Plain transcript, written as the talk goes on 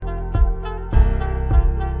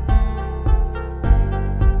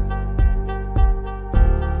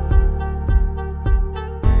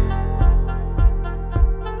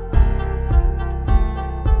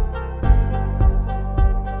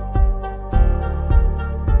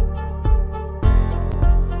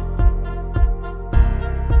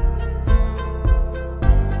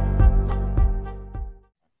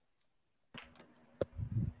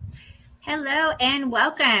and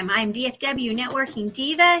welcome. I'm DFW Networking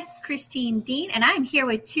Diva, Christine Dean, and I'm here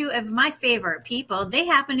with two of my favorite people. They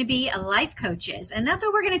happen to be life coaches, and that's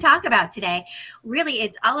what we're going to talk about today. Really,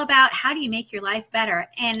 it's all about how do you make your life better.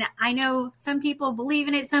 And I know some people believe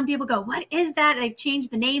in it. Some people go, what is that? They've changed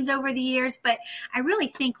the names over the years, but I really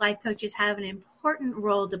think life coaches have an important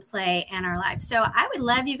role to play in our lives. So I would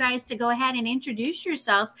love you guys to go ahead and introduce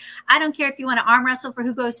yourselves. I don't care if you want to arm wrestle for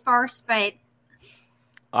who goes first, but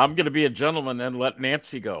I'm going to be a gentleman and let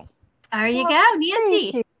Nancy go. There you go,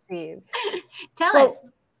 Nancy. Thank you, Steve. Tell us.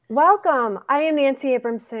 Welcome. I am Nancy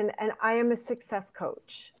Abramson, and I am a success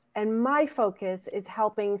coach. And my focus is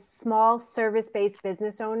helping small service-based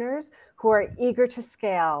business owners who are eager to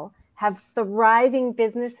scale, have thriving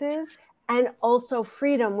businesses, and also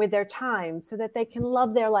freedom with their time so that they can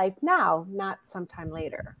love their life now, not sometime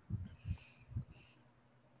later.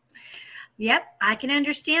 Yep, I can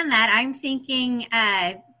understand that. I'm thinking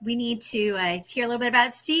we need to hear a little bit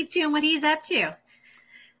about Steve, too, and what he's up to.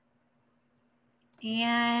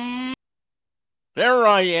 And there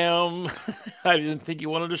I am. I didn't think you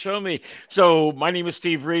wanted to show me. So my name is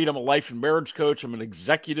Steve Reed. I'm a life and marriage coach. I'm an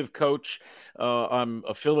executive coach. I'm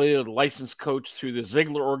affiliated licensed coach through the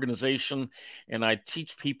Ziglar organization, and I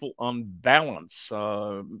teach people on balance.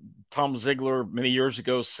 Tom Ziglar many years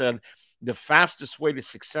ago said, the fastest way to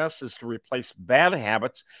success is to replace bad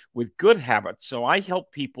habits with good habits. So I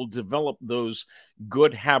help people develop those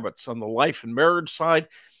good habits on the life and marriage side.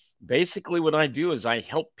 Basically, what I do is I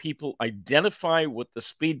help people identify what the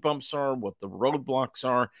speed bumps are, what the roadblocks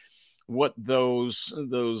are, what those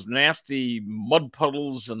nasty mud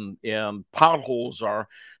puddles and potholes are,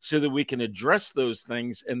 so that we can address those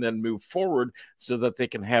things and then move forward so that they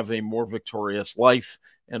can have a more victorious life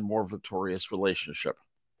and more victorious relationship.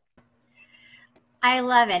 I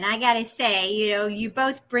love it. And I got to say, you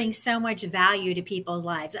both bring so much value to people's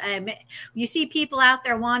lives. You see people out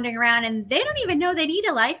there wandering around and they don't even know they need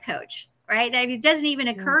a life coach, right? It doesn't even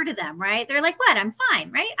occur to them, right? They're like, what? I'm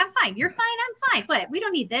fine, right? I'm fine. You're fine. I'm fine. What? We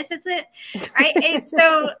don't need this. That's it. Right. And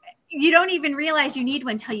so you don't even realize you need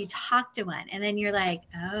one until you talk to one. And then you're like,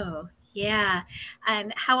 oh, yeah.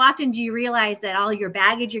 How often do you realize that all your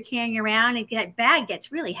baggage you're carrying around, and that bag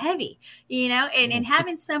gets really heavy, and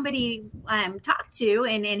having somebody talk to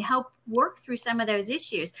and help work through some of those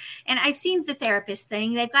issues. And I've seen the therapist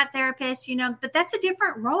thing. They've got therapists, but that's a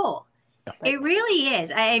different role. Right. It really is.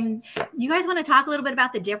 You guys want to talk a little bit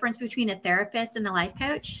about the difference between a therapist and a life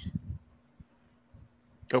coach?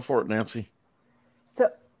 Go for it, Nancy. So,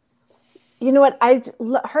 you know what? I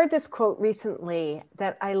heard this quote recently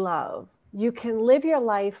that I love. You can live your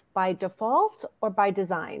life by default or by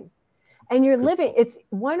design. And you're living, it's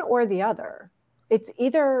one or the other. It's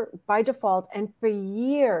either by default, and for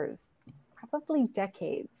years, probably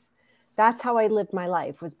decades, that's how I lived my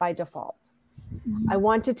life, was by default. I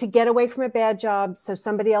wanted to get away from a bad job, so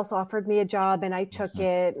somebody else offered me a job and I took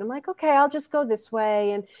it. And I'm like, okay, I'll just go this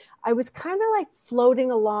way. And I was kind of like floating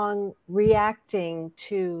along, reacting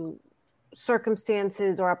to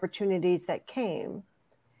circumstances or opportunities that came.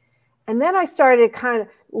 And then I started kind of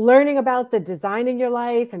learning about the designing your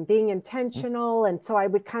life and being intentional. And so I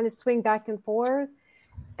would kind of swing back and forth.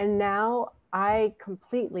 And now I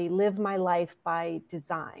completely live my life by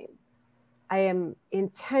design. I am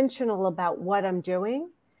intentional about what I'm doing.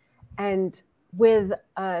 And with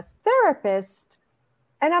a therapist,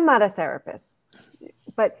 and I'm not a therapist,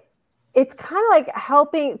 but it's kind of like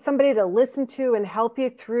helping somebody to listen to and help you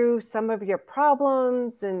through some of your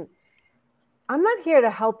problems. And I'm not here to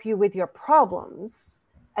help you with your problems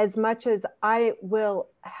as much as I will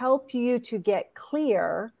help you to get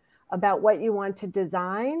clear about what you want to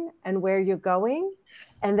design and where you're going.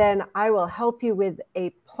 And then I will help you with a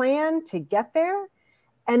plan to get there.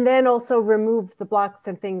 And then also remove the blocks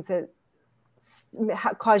and things that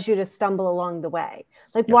cause you to stumble along the way.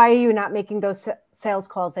 Like, why are you not making those sales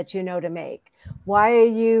calls that you know to make? Why are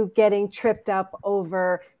you getting tripped up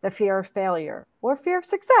over the fear of failure or fear of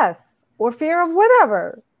success or fear of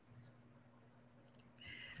whatever?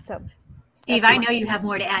 So, Steve, I know you have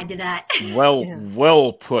more to add to that.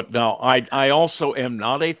 Well put. Now, I also am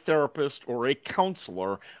not a therapist or a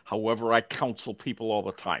counselor. However, I counsel people all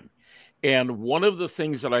the time. And one of the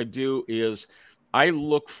things that I do is I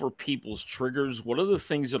look for people's triggers. What are the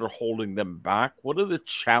things that are holding them back? What are the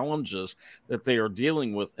challenges that they are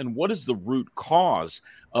dealing with? And what is the root cause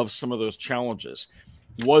of some of those challenges?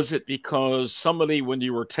 Was it because somebody, when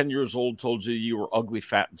you were 10 years old, told you you were ugly,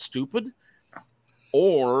 fat, and stupid?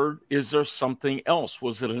 Or is there something else?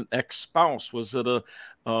 Was it an ex-spouse? Was it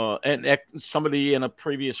somebody in a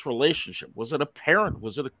previous relationship? Was it a parent?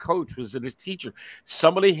 Was it a coach? Was it a teacher?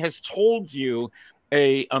 Somebody has told you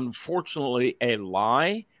unfortunately a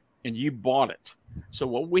lie, and you bought it. So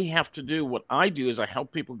what we have to do, what I do, is I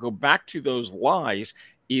help people go back to those lies,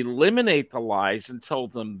 eliminate the lies, and tell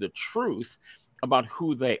them the truth about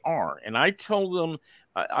who they are. And I tell them,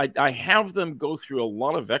 I have them go through a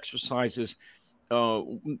lot of exercises.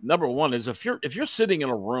 Number one is if you're sitting in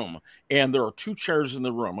a room and there are two chairs in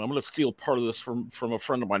the room. I'm going to steal part of this from a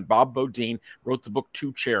friend of mine. Bob Bodine wrote the book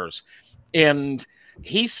Two Chairs, and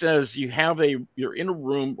he says you're in a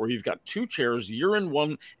room where you've got two chairs, you're in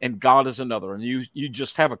one and God is another, and you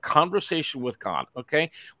just have a conversation with God. Okay,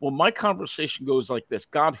 well, my conversation goes like this: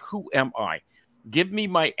 God, who am I? Give me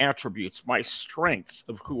my attributes, my strengths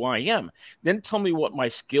of who I am. Then tell me what my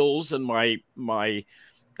skills and my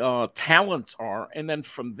talents are, and then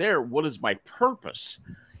from there, what is my purpose?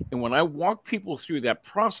 And when I walk people through that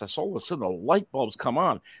process, all of a sudden the light bulbs come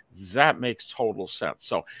on. That makes total sense.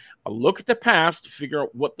 So I look at the past, figure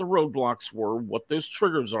out what the roadblocks were, what those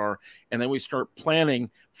triggers are, and then we start planning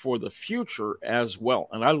for the future as well.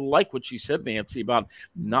 And I like what you said, Nancy, about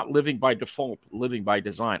not living by default, living by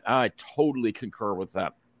design. I totally concur with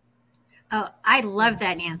that. Oh, I love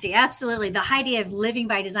that, Nancy. Absolutely. The idea of living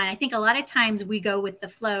by design. I think a lot of times we go with the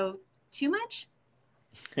flow too much.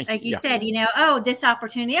 Like you said, this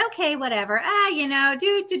opportunity. Okay, whatever.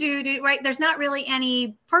 Do. Right. There's not really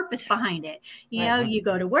any purpose behind it. You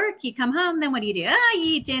go to work, you come home, then what do? You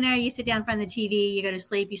eat dinner, you sit down in front of the TV, you go to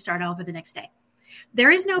sleep, you start over the next day. There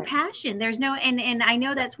is no passion. There's no, and I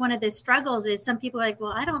know that's one of the struggles is some people are like,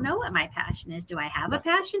 well, I don't know what my passion is. Do I have a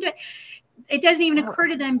passion? It doesn't even occur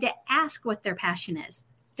to them to ask what their passion is,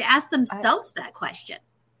 to ask themselves that question,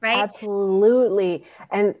 right? Absolutely.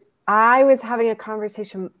 And I was having a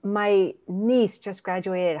conversation. My niece just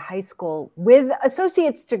graduated high school with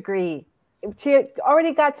associate's degree. She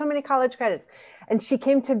already got so many college credits. And she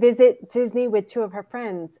came to visit Disney with two of her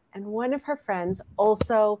friends. And one of her friends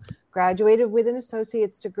also graduated with an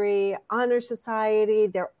associate's degree, honor society.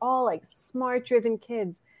 They're all like smart, driven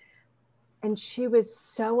kids. And she was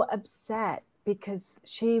so upset because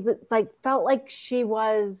she was felt like she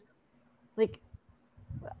was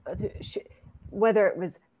whether it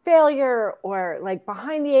was failure or like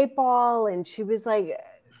behind the eight ball. And she was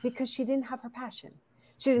because she didn't have her passion.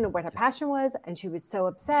 She didn't know what her passion was. And she was so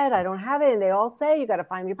upset. I don't have it. And they all say, you got to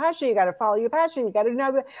find your passion. You got to follow your passion. You got to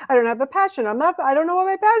know, I don't have a passion. I don't know what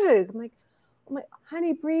my passion is. I'm like,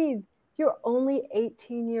 honey, breathe. You're only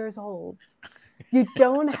 18 years old. You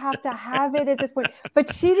don't have to have it at this point.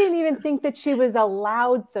 But she didn't even think that she was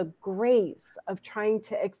allowed the grace of trying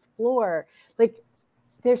to explore.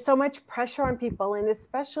 There's so much pressure on people, and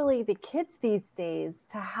especially the kids these days,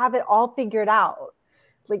 to have it all figured out.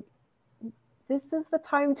 This is the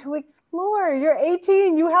time to explore. You're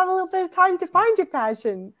 18. You have a little bit of time to find your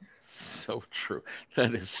passion. So true.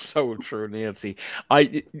 That is so true, Nancy.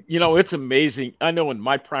 It's amazing. I know in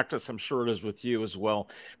my practice, I'm sure it is with you as well,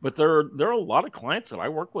 but there are a lot of clients that I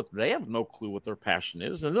work with. They have no clue what their passion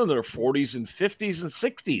is. And then they're 40s and 50s and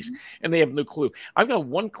 60s, and they have no clue. I've got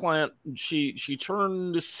one client, she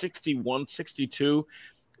turned 61, 62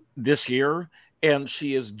 this year, and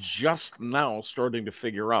she is just now starting to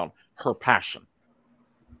figure out her passion.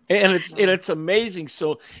 And it's amazing.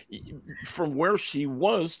 So from where she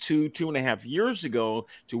was 2.5 years ago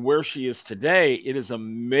to where she is today, it is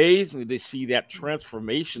amazing to see that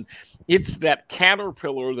transformation. It's that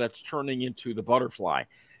caterpillar that's turning into the butterfly.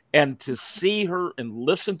 And to see her and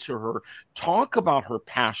listen to her talk about her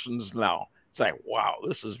passions now, it's like, wow,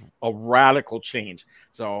 this is a radical change.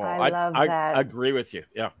 So I agree with you.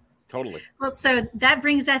 Yeah. Totally. Well, so that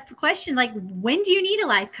brings up the question, when do you need a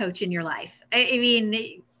life coach in your life? I mean,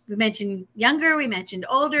 we mentioned younger, we mentioned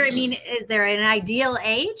older. I mean, is there an ideal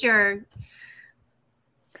age or?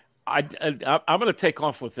 I'm going to take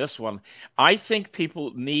off with this one. I think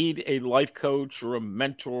people need a life coach or a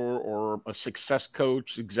mentor or a success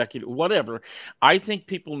coach, executive, whatever. I think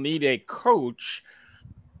people need a coach,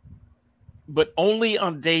 but only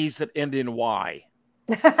on days that end in Y.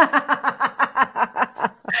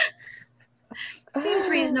 Seems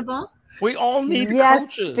reasonable. We all need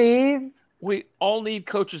coaches. Yes, Steve. We all need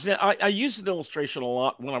coaches. I use an illustration a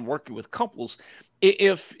lot when I'm working with couples.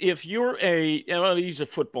 If you're I'm going to use a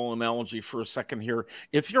football analogy for a second here.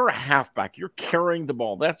 If you're a halfback, you're carrying the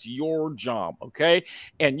ball. That's your job, okay?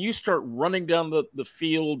 And you start running down the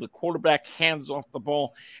field, the quarterback hands off the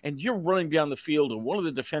ball, and you're running down the field, and one of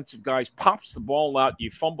the defensive guys pops the ball out.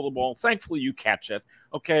 You fumble the ball. Thankfully, you catch it,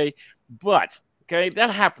 okay? But that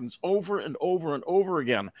happens over and over and over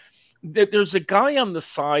again. There's a guy on the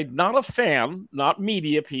side, not a fan, not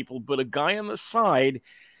media people, but a guy on the side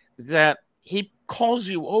that he calls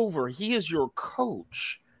you over. He is your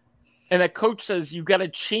coach. And that coach says, you got to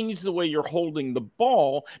change the way you're holding the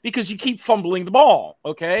ball because you keep fumbling the ball.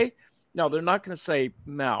 Okay. Now they're not going to say,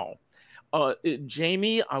 now,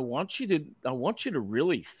 Jamie, I want you to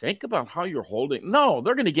really think about how you're holding. No,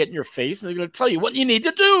 they're going to get in your face and they're going to tell you what you need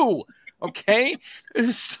to do. Okay.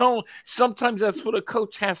 So sometimes that's what a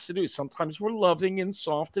coach has to do. Sometimes we're loving and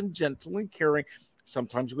soft and gentle and caring.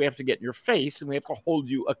 Sometimes we have to get in your face and we have to hold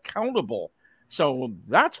you accountable. So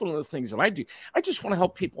that's one of the things that I do. I just want to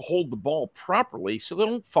help people hold the ball properly so they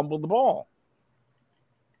don't fumble the ball.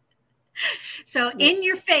 So in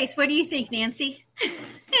your face, what do you think, Nancy?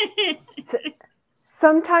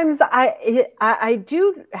 Sometimes I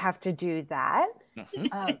do have to do that.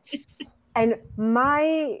 Mm-hmm. And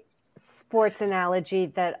my sports analogy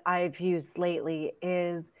that I've used lately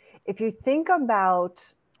is, if you think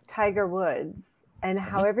about Tiger Woods and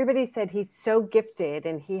how everybody said he's so gifted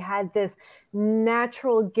and he had this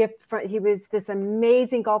natural gift, he was this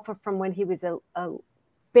amazing golfer from when he was a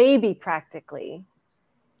baby practically.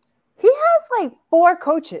 He has like 4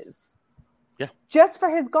 coaches just for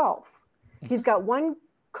his golf. He's got one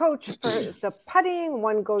coach for the putting,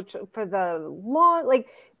 one coach for the lawn. Like,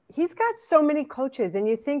 he's got so many coaches, and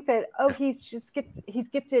you think that, he's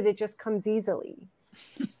gifted, it just comes easily.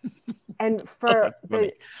 And for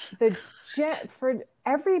for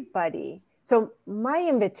everybody. So my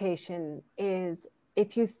invitation is,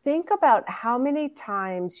 if you think about how many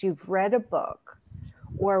times you've read a book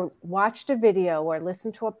or watched a video or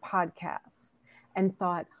listened to a podcast and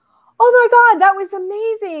thought, oh my God, that was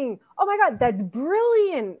amazing. Oh my God, that's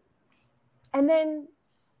brilliant. And then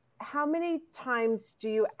how many times do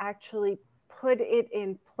you actually put it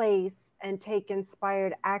in place and take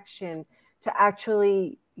inspired action to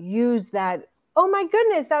actually use that? Oh my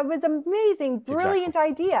goodness, that was amazing, brilliant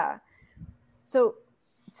idea. So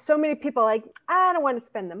many people are like, I don't want to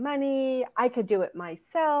spend the money. I could do it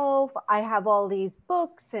myself. I have all these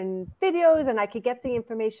books and videos and I could get the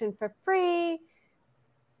information for free.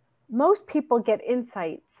 Most people get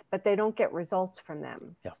insights, but they don't get results from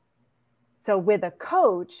them. Yeah. So with a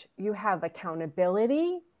coach, you have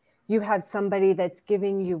accountability. You have somebody that's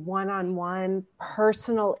giving you one-on-one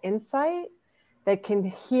personal insight that can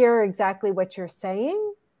hear exactly what you're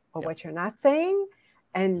saying or what you're not saying,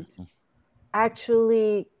 and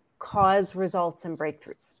actually cause results and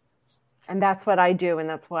breakthroughs. And that's what I do. And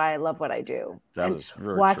that's why I love what I do. That is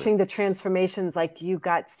very watching true. the transformations like you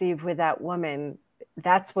got, Steve, with that woman,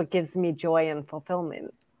 that's what gives me joy and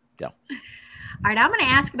fulfillment. Yeah. All right, I'm going to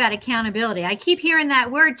ask about accountability. I keep hearing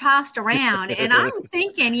that word tossed around, and I'm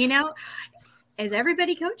thinking, is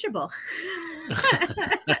everybody coachable?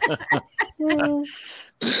 No.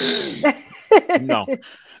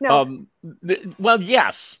 Well,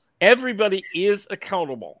 yes, everybody is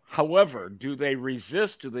accountable. However, do they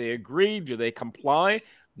resist? Do they agree? Do they comply?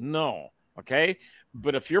 No. Okay.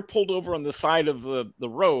 But if you're pulled over on the side of the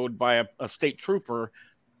road by a state trooper,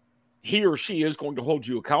 he or she is going to hold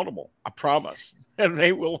you accountable. I promise. And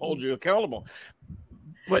they will hold you accountable.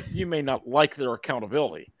 But you may not like their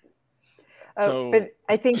accountability. But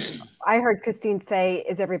I think I heard Christine say,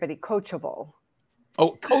 is everybody coachable?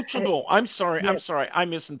 Oh, coachable. I'm sorry. Yeah. I'm sorry. I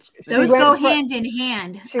missed. Those go hand in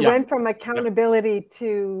hand. She went from accountability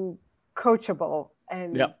to coachable,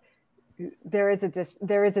 and there is a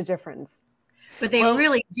difference. But they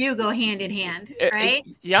really do go hand in hand, right?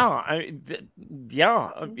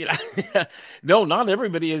 No, not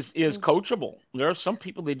everybody is coachable. There are some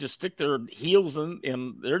people, they just stick their heels in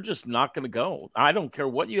and they're just not going to go. I don't care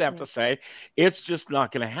what you have to say. It's just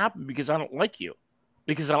not going to happen because I don't like you.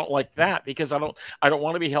 Because I don't like that. Because I don't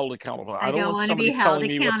want to be held accountable. I don't want to be held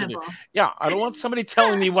accountable. Yeah, I don't want somebody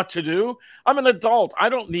telling me what to do. I'm an adult. I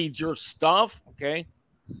don't need your stuff. Okay,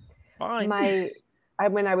 fine.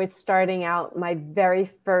 When I was starting out, my very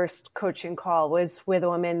first coaching call was with a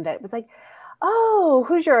woman that was like, oh,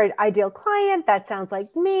 who's your ideal client? That sounds like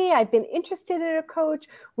me. I've been interested in a coach.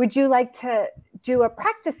 Would you like to do a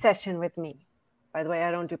practice session with me? By the way, I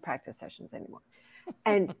don't do practice sessions anymore.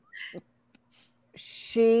 And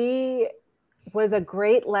she was a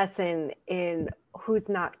great lesson in who's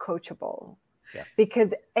not coachable. Yeah.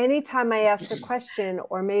 Because anytime I asked a question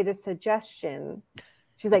or made a suggestion,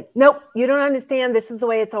 she's like, nope, you don't understand. This is the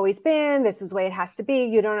way it's always been. This is the way it has to be.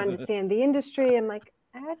 You don't understand the industry. I'm like,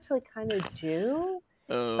 I actually kind of do.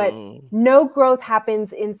 But no growth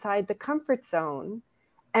happens inside the comfort zone.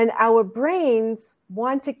 And our brains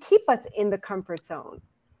want to keep us in the comfort zone.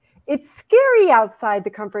 It's scary outside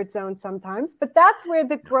the comfort zone sometimes, but that's where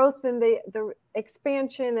the growth and the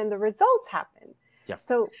expansion and the results happen. Yeah.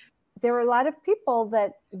 So there are a lot of people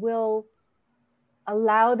that will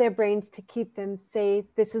allow their brains to keep them safe.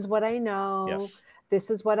 This is what I know. Yes. This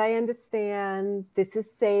is what I understand. This is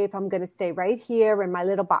safe. I'm going to stay right here in my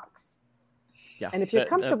little box. Yeah. And if you're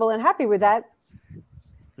comfortable and happy with that.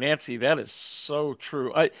 Nancy, that is so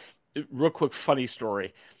true. Real quick, funny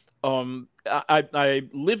story. I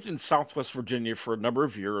lived in Southwest Virginia for a number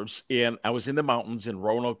of years, and I was in the mountains in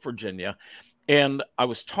Roanoke, Virginia. And I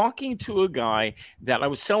was talking to a guy that I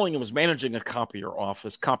was selling and was managing a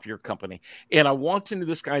copier company. And I walked into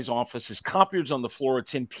this guy's office. His copier's on the floor.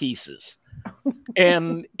 It's in pieces.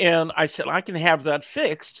 and I said, I can have that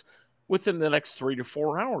fixed within the next 3 to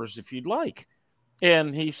 4 hours if you'd like.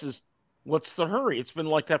 And he says, what's the hurry? It's been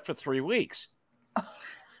like that for 3 weeks.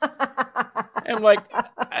 And like,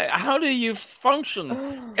 how do you function?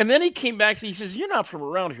 And then he came back and he says, you're not from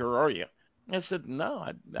around here, are you? I said, no,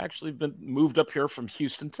 I've actually been moved up here from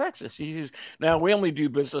Houston, Texas. He says, now we only do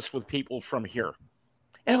business with people from here.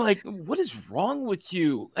 And I'm like, what is wrong with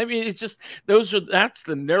you? I mean, it's just, that's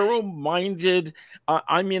the narrow-minded,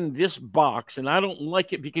 I'm in this box and I don't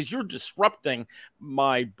like it because you're disrupting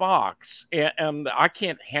my box and I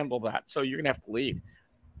can't handle that. So you're going to have to leave.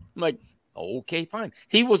 I'm like, okay, fine.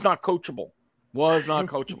 He was not coachable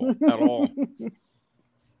at all.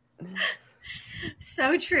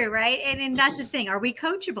 So true, right? And that's the thing. Are we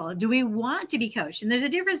coachable? Do we want to be coached? And there's a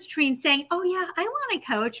difference between saying, oh, yeah, I want to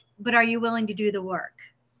coach, but are you willing to do the work?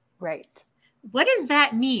 Right. What does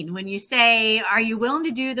that mean when you say, are you willing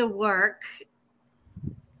to do the work?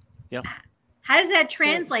 Yeah. How does that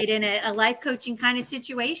translate in a life coaching kind of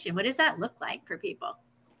situation? What does that look like for people?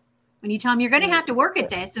 When you tell them you're going to have to work at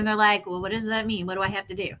this, and they're like, well, what does that mean? What do I have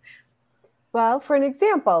to do? Well, for an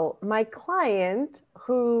example, my client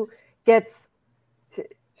who gets,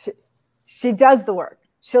 she does the work.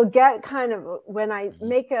 She'll get kind of, when I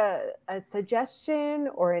make a suggestion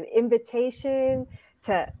or an invitation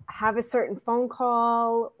to have a certain phone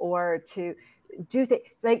call or to do things,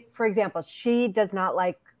 like, for example, she does not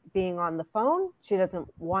like being on the phone. She doesn't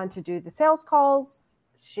want to do the sales calls.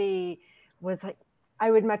 She was like, I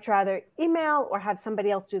would much rather email or have somebody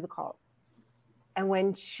else do the calls. And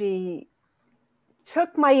when she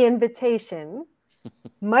took my invitation,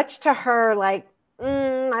 much to her, like,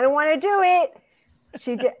 I don't want to do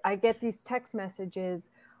it. I get these text messages.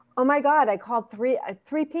 Oh my God, I called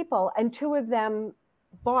three people and 2 of them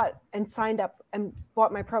bought and signed up and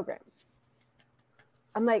bought my program.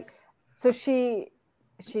 I'm like, so she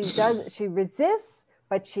resists,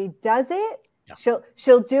 but she does it. Yeah.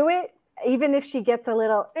 She'll do it, even if she gets a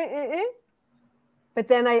little, but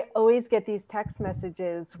then I always get these text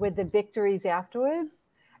messages with the victories afterwards.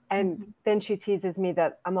 And then she teases me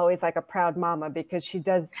that I'm always like a proud mama because she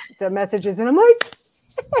does the messages and I'm like,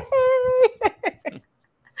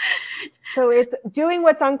 so it's doing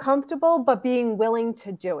what's uncomfortable, but being willing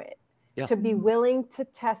to do it, to be willing to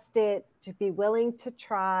test it, to be willing to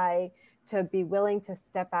try, to be willing to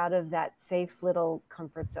step out of that safe little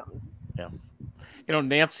comfort zone. Yeah. You know,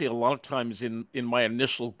 Nancy, a lot of times in my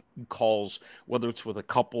initial calls, whether it's with a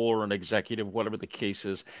couple or an executive, whatever the case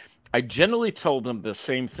is, I generally tell them the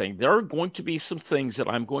same thing. There are going to be some things that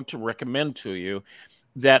I'm going to recommend to you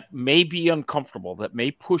that may be uncomfortable, that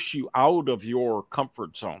may push you out of your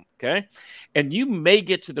comfort zone, okay? And you may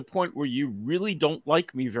get to the point where you really don't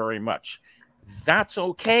like me very much. That's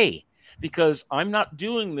okay, because I'm not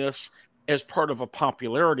doing this as part of a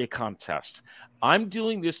popularity contest. I'm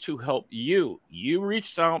doing this to help you. You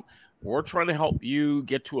reached out. We're trying to help you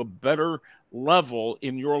get to a better level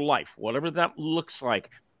in your life, whatever that looks like.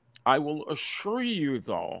 I will assure you,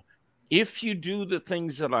 though, if you do the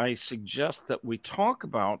things that I suggest that we talk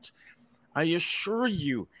about, I assure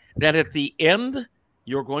you that at the end,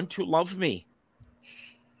 you're going to love me.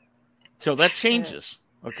 So that changes,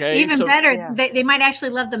 okay? Even better, they might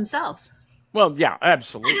actually love themselves. Well, yeah,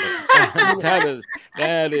 absolutely.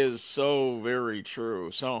 that is so very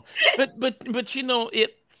true. So, but you know,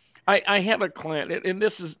 I had a client, and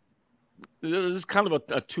this is kind of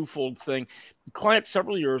a twofold thing. A client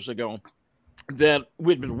several years ago that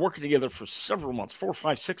we'd been working together for several months, 4,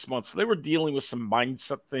 5, 6 months. They were dealing with some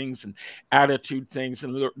mindset things and attitude things,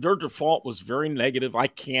 and their default was very negative. I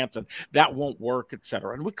can't, and that won't work,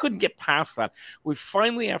 etc. And we couldn't get past that. We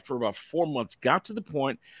finally, after about 4 months, got to the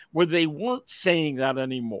point where they weren't saying that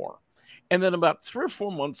anymore. And then about 3 or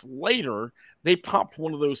 4 months later, they popped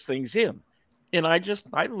one of those things in. And I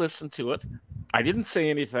listened to it. I didn't say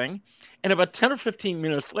anything. And about 10 or 15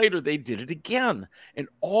 minutes later, they did it again. And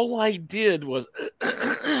all I did was,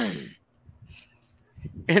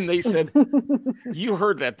 and they said, you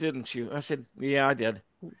heard that, didn't you? I said, yeah, I did.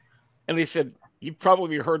 And they said, you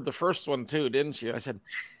probably heard the first one too, didn't you? I said,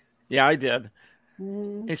 yeah, I did.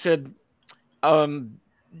 They said,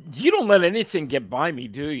 you don't let anything get by me,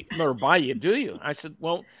 do you? Or by you, do you? I said,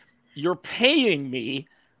 well, you're paying me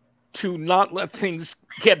to not let things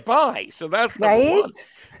get by. So that's number Right? one.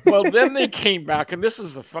 Well, then they came back, and this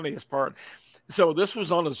is the funniest part. So this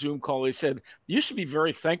was on a Zoom call. They said, you should be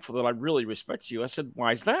very thankful that I really respect you. I said,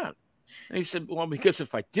 why is that? And he said, well, because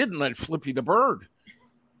if I didn't, I'd flip you the bird.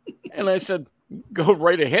 And I said, go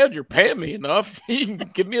right ahead. You're paying me enough. You can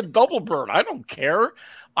give me a double bird. I don't care.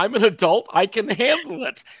 I'm an adult. I can handle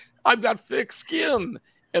it. I've got thick skin.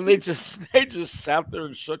 And they just sat there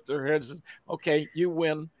and shook their heads. And, okay, you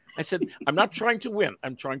win. I said, I'm not trying to win.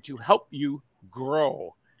 I'm trying to help you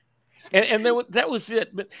grow. And then that was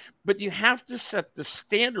it. But you have to set the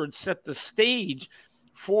standard, set the stage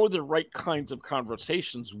for the right kinds of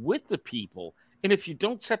conversations with the people. And if you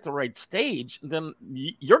don't set the right stage, then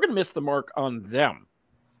you're going to miss the mark on them.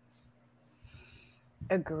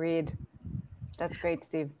 Agreed. That's great,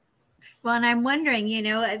 Steve. Well, and I'm wondering,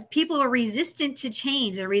 people are resistant to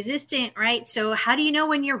change. They're resistant, right? So how do you know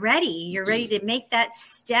when you're ready? You're ready to make that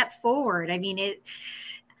step forward. I mean,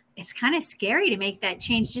 it's kind of scary to make that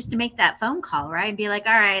change, just to make that phone call, right? And be like,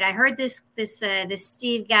 all right, I heard this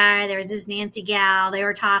Steve guy, there was this Nancy gal, they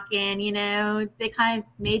were talking, they kind of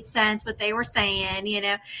made sense what they were saying,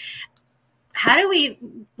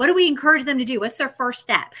 what do we encourage them to do? What's their first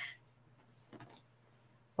step?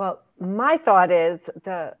 Well, my thought is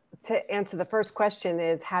to answer the first question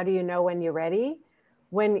is, how do you know when you're ready?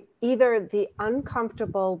 When either the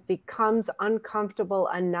uncomfortable becomes uncomfortable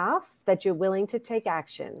enough that you're willing to take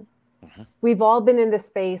action. Mm-hmm. We've all been in the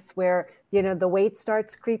space where, the weight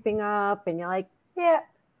starts creeping up and you're like, yeah,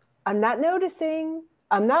 I'm not noticing,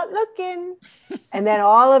 I'm not looking. And then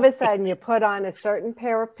all of a sudden you put on a certain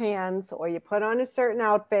pair of pants or you put on a certain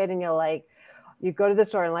outfit and you're like, you go to the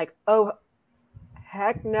store and like, oh,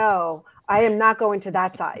 heck no, I am not going to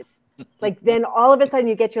that size. Like then all of a sudden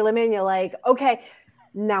you get your limit and you're like, okay,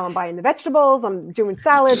 now I'm buying the vegetables, I'm doing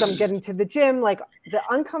salads, I'm getting to the gym. Like the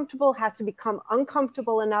uncomfortable has to become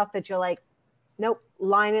uncomfortable enough that you're like, nope,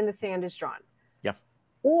 line in the sand is drawn. Yeah.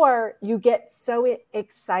 Or you get so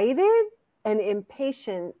excited and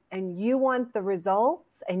impatient and you want the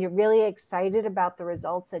results and you're really excited about the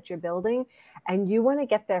results that you're building and you want to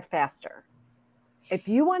get there faster. If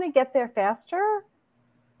you want to get there faster,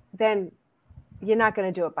 then you're not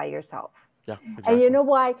going to do it by yourself. Yeah, exactly. And you know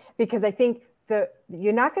why? Because I think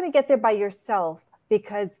you're not going to get there by yourself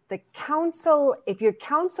because if your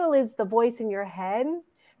counsel is the voice in your head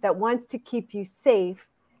that wants to keep you safe,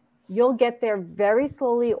 you'll get there very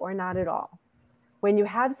slowly or not at all. When you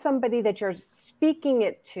have somebody that you're speaking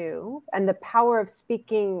it to, and the power of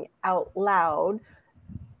speaking out loud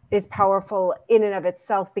is powerful in and of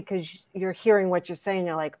itself because you're hearing what you're saying.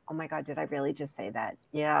 You're like, oh my God, did I really just say that?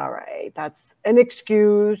 Yeah, right. That's an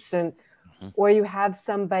excuse. And or you have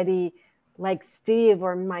somebody like Steve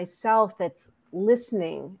or myself that's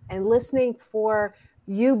listening for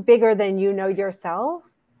you bigger than you know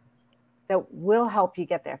yourself, that will help you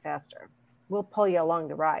get there faster. We'll pull you along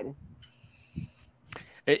the ride.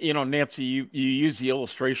 Nancy, you use the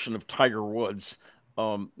illustration of Tiger Woods.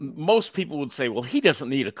 Most people would say, well, he doesn't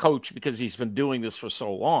need a coach because he's been doing this for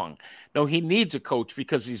so long. No, he needs a coach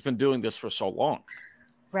because he's been doing this for so long.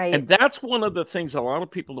 Right. And that's one of the things a lot of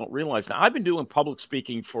people don't realize. Now, I've been doing public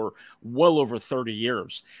speaking for well over 30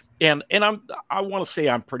 years. And I want to say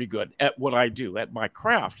I'm pretty good at what I do, at my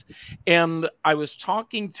craft. And I was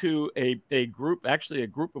talking to a group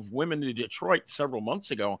of women in Detroit several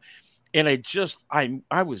months ago. And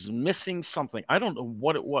I was missing something. I don't know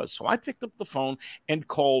what it was. So I picked up the phone and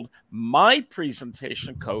called my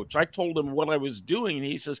presentation coach. I told him what I was doing. And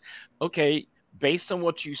he says, okay, based on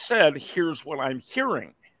what you said, here's what I'm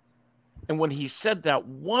hearing. And when he said that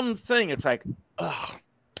one thing, it's like,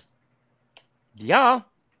 yeah,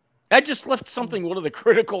 I just left one of the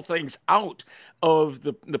critical things out of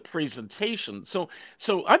the presentation. So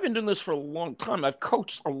I've been doing this for a long time. I've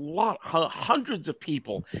coached hundreds of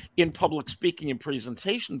people in public speaking and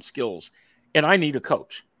presentation skills, and I need a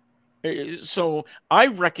coach. So I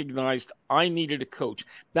recognized I needed a coach.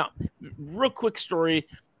 Now, real quick story.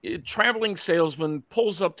 Traveling salesman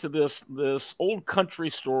pulls up to this old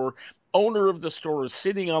country store. Owner of the store is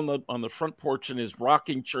sitting on the front porch in his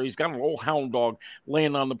rocking chair. He's got an old hound dog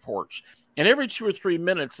laying on the porch. And every 2 or 3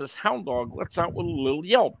 minutes, this hound dog lets out with a little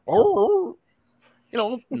yelp.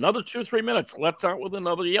 Another 2 or 3 minutes, lets out with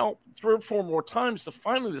another yelp. 3 or 4 more times. So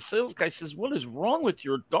finally, the sales guy says, what is wrong with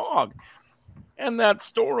your dog? And that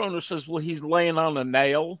store owner says, well, he's laying on a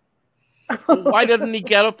nail. Well, why doesn't he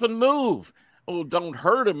get up and move? Oh, don't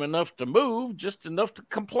hurt him enough to move, just enough to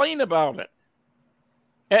complain about it.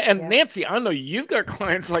 And yeah. Nancy, I know you've got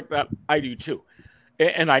clients like that. I do too.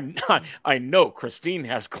 And I know Christine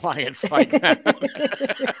has clients like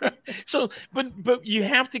that. So, but you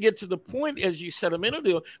have to get to the point, as you said a minute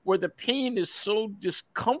ago, where the pain is so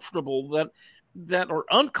discomfortable or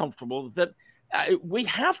uncomfortable that we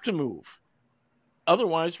have to move.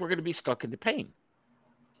 Otherwise, we're going to be stuck in the pain.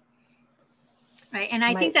 Right. And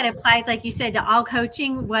I think that applies, like you said, to all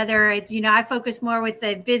coaching, whether it's, I focus more with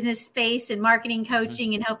the business space and marketing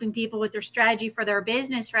coaching and helping people with their strategy for their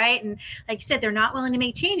business. Right. And like you said, they're not willing to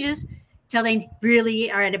make changes till they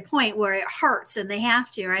really are at a point where it hurts and they have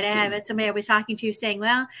to. Right. I have somebody I was talking to saying,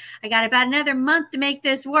 well, I got about another month to make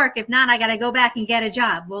this work. If not, I got to go back and get a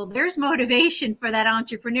job. Well, there's motivation for that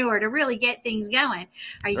entrepreneur to really get things going.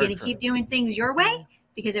 Are you going to keep doing things your way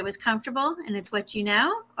because it was comfortable and it's what you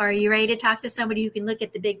know? Or are you ready to talk to somebody who can look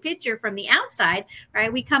at the big picture from the outside,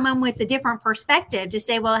 right? We come in with a different perspective to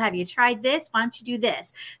say, well, have you tried this? Why don't you do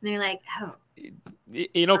this? And they're like,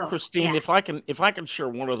 Christine, yeah. if I can share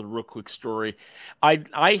one other real quick story.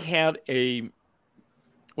 I had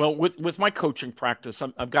with my coaching practice,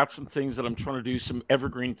 I've got some things that I'm trying to do, some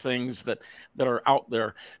evergreen things that are out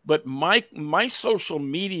there. But my social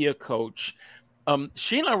media coach,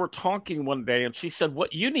 she and I were talking one day, and she said,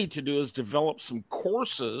 what you need to do is develop some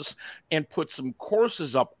courses and put some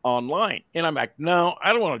courses up online. And I'm like, no,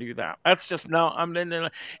 I don't want to do that. That's just, no,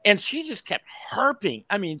 and she just kept harping.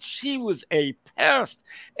 I mean, she was a pest.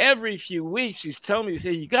 Every few weeks, she's telling me,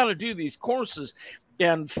 you got to do these courses.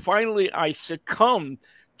 And finally, I succumbed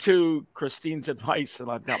to Christine's advice,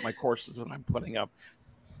 and I've got my courses that I'm putting up.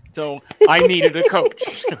 So I needed a coach.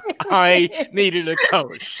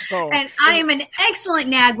 So, and I am an excellent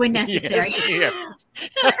nag when necessary.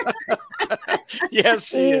 Yes,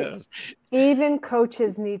 she is. Even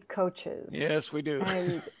coaches need coaches. Yes, we do.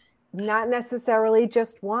 And not necessarily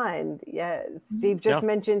just one. Yes, Steve just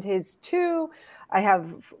mentioned his two. I have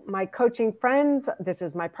my coaching friends. This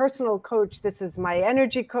is my personal coach. This is my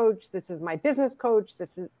energy coach. This is my business coach.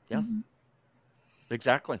 This is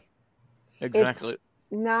Exactly. It's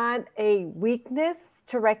not a weakness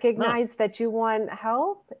to recognize that you want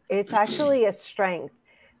help. It's actually a strength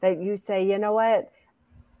that you say, you know what?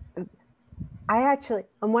 I'm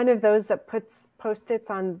one of those that puts Post-its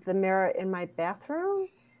on the mirror in my bathroom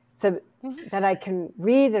so that I can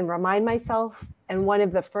read and remind myself. And one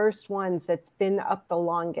of the first ones that's been up the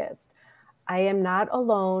longest, I am not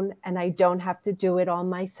alone and I don't have to do it all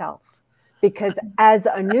myself. Because as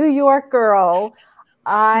a New York girl,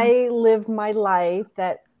 I lived my life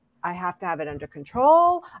that I have to have it under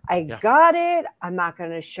control. I got it. I'm not going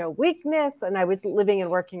to show weakness. And I was living and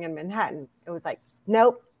working in Manhattan. It was like,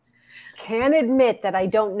 nope, can't admit that I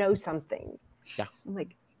don't know something. Yeah. I'm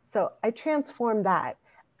like, so I transformed that.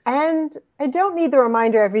 And I don't need the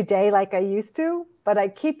reminder every day like I used to, but I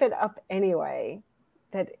keep it up anyway,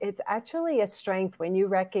 that it's actually a strength when you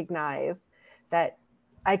recognize that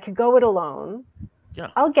I could go it alone. Yeah.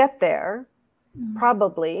 I'll get there.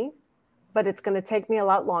 Probably, but it's going to take me a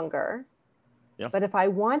lot longer. Yeah. But if I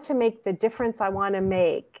want to make the difference I want to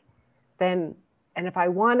make, and if I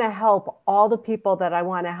want to help all the people that I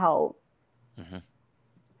want to help,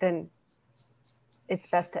 then it's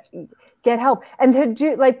best to get help and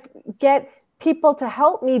to get people to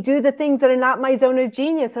help me do the things that are not my zone of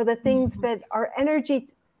genius, or the things that are energy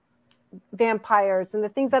vampires and the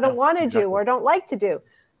things I don't want to do or don't like to do.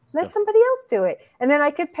 Let somebody else do it. And then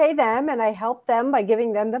I could pay them and I help them by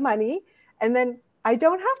giving them the money. And then I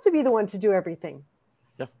don't have to be the one to do everything.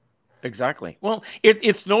 Yeah, exactly. Well,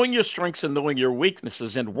 it's knowing your strengths and knowing your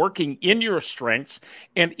weaknesses and working in your strengths.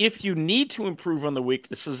 And if you need to improve on the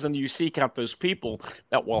weaknesses, then you seek out those people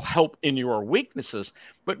that will help in your weaknesses.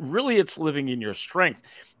 But really, it's living in your strength.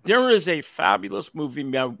 There is a fabulous movie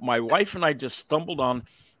my wife and I just stumbled on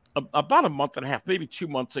about a month and a half, maybe 2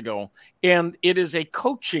 months ago. And it is a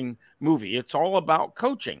coaching movie. It's all about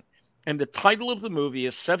coaching. And the title of the movie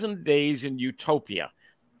is 7 Days in Utopia.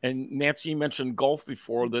 And Nancy, you mentioned golf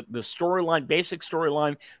before. The storyline, basic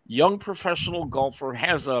storyline, young professional golfer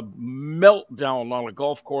has a meltdown on a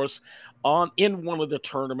golf course in one of the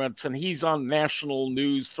tournaments. And he's on national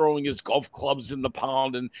news throwing his golf clubs in the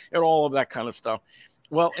pond and all of that kind of stuff.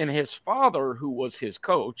 Well, and his father, who was his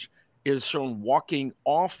coach, is shown walking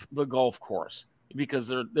off the golf course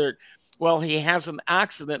because he has an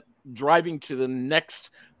accident driving to the next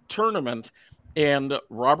tournament, and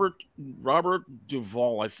Robert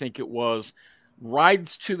Duvall, I think it was,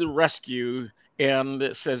 rides to the rescue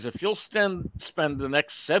and says, if you'll spend the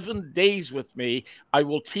next 7 days with me, I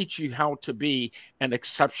will teach you how to be an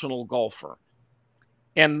exceptional golfer.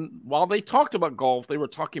 And while they talked about golf, they were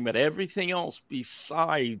talking about everything else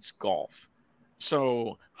besides golf.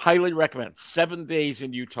 So highly recommend 7 Days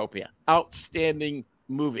in Utopia. Outstanding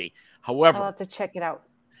movie. I'll However, have to check it out.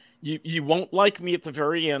 you won't like me at the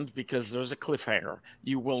very end because there's a cliffhanger.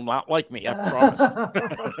 You will not like me, I promise.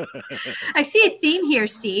 I see a theme here,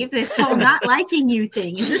 Steve. This whole not liking you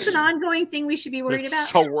thing. Is this an ongoing thing we should be worried about?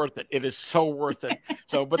 It's so worth it. It is so worth it.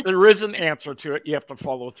 So, but there is an answer to it. You have to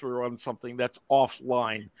follow through on something that's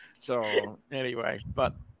offline. So anyway,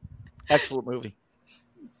 but excellent movie.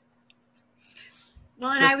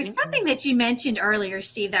 Well, and I was something that you mentioned earlier,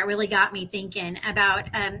 Steve, that really got me thinking about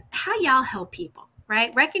how y'all help people,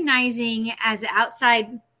 right? Recognizing as an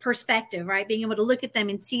outside perspective, right? Being able to look at them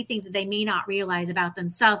and see things that they may not realize about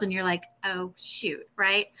themselves. And you're like, oh, shoot,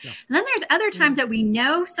 right? Yeah. And then there's other times that we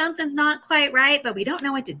know something's not quite right, but we don't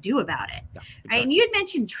know what to do about it, right? And you had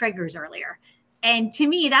mentioned triggers earlier. And to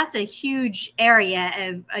me, that's a huge area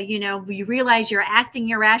of, you realize you're acting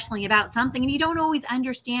irrationally about something and you don't always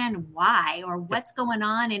understand why or what's going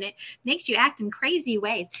on. And it makes you act in crazy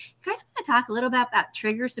ways. You guys want to talk a little bit about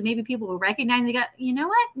triggers so maybe people will recognize and go, you know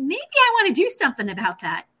what, maybe I want to do something about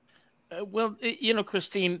that. Well,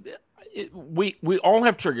 Christine, we all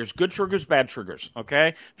have triggers, good triggers, bad triggers.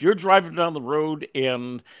 Okay. If you're driving down the road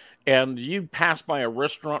and you pass by a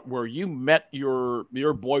restaurant where you met your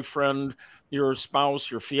boyfriend, your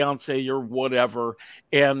spouse, your fiance, your whatever,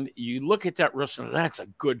 and you look at that restaurant, that's a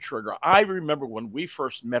good trigger. I remember when we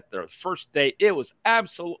first met there, the first day, it was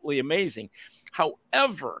absolutely amazing.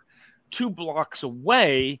 However, 2 blocks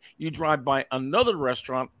away, you drive by another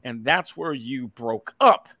restaurant, and that's where you broke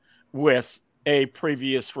up with a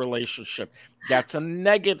previous relationship. That's a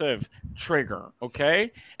negative trigger,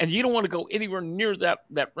 okay? And you don't want to go anywhere near that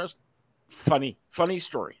restaurant. Funny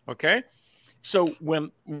story, okay? So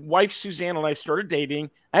when wife Suzanne and I started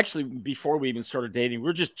dating, actually before we even started dating, we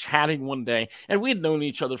were just chatting one day, and we had known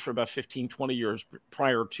each other for about 15, 20 years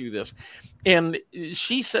prior to this. And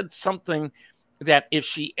she said something that if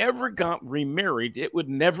she ever got remarried, it would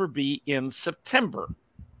never be in September.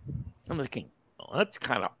 I'm thinking, well, that's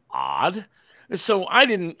kind of odd. So I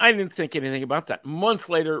didn't think anything about that. A month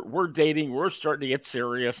later, we're dating, we're starting to get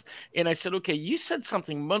serious. And I said, okay, you said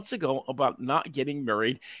something months ago about not getting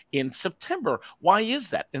married in September. Why is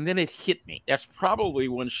that? And then it hit me. That's probably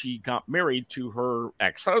when she got married to her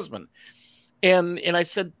ex-husband. And I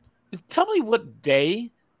said, tell me what day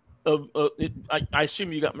of, I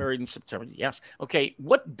assume you got married in September. Yes. Okay.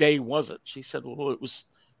 What day was it? She said, well,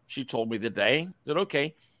 she told me the day. I said,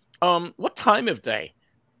 okay. What time of day?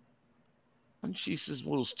 And she says,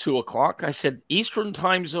 well, it's 2:00. I said, Eastern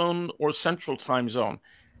time zone or Central time zone?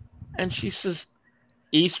 And she says,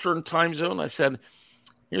 Eastern time zone. I said,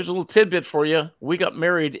 here's a little tidbit for you. We got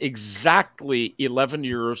married exactly 11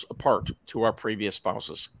 years apart to our previous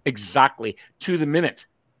spouses. Exactly to the minute.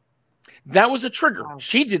 That was a trigger. Wow.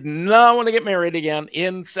 She did not want to get married again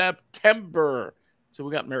in September. So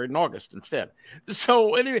we got married in August instead.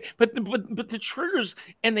 So anyway, but the triggers,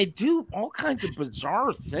 and they do all kinds of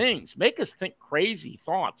bizarre things, make us think crazy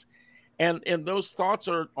thoughts. And those thoughts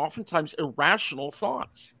are oftentimes irrational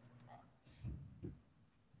thoughts.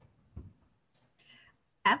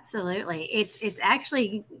 Absolutely. It's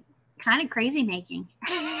actually kind of crazy making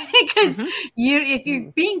because if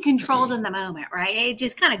you're being controlled in the moment, right, it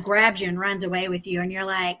just kind of grabs you and runs away with you. And you're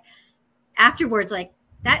like, afterwards, like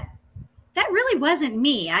that really wasn't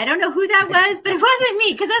me. I don't know who that was, but it wasn't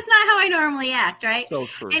me because that's not how I normally act, right? So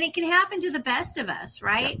true. And it can happen to the best of us,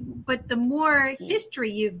 right? Yeah. But the more history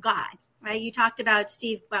you've got, right? You talked about,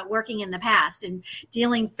 Steve, about working in the past and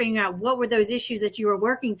figuring out what were those issues that you were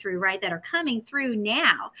working through, right, that are coming through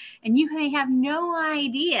now. And you may have no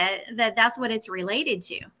idea that that's what it's related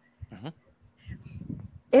to. Mm-hmm.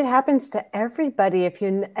 It happens to everybody. If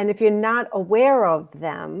you're not aware of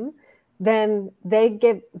them, then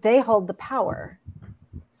they hold the power.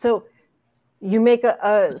 So you make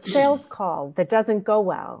a sales call that doesn't go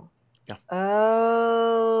well. Yeah.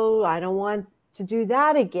 Oh, I don't want to do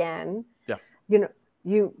that again. Yeah.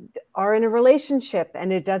 You are in a relationship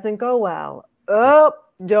and it doesn't go well. Oh,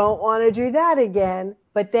 don't want to do that again.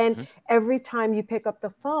 But then every time you pick up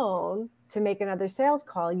the phone to make another sales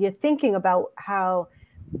call, you're thinking about how,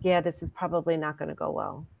 this is probably not going to go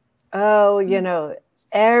well. Oh,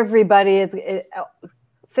 everybody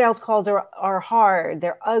sales calls are hard.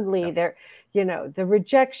 They're ugly. They're, the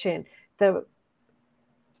rejection, we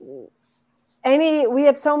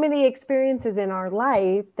have so many experiences in our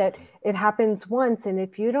life that it happens once. And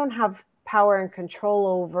if you don't have power and control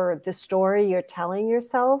over the story you're telling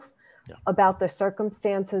yourself about the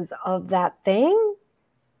circumstances of that thing,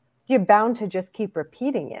 you're bound to just keep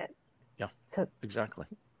repeating it. Yeah, so exactly.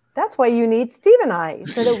 That's why you need Steve and I,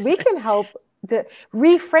 so that we can help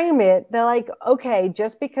reframe it. They're like, okay,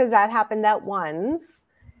 just because that happened that once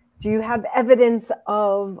Do you have evidence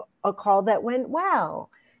of a call that went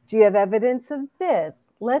well? Do you have evidence of this?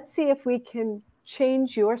 Let's see if we can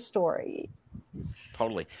change your story.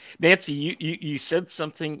 Totally. Nancy, you said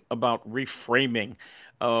something about reframing.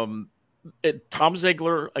 Tom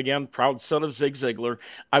Ziglar, again, proud son of Zig Ziglar.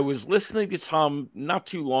 I was listening to Tom not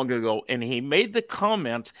too long ago, and he made the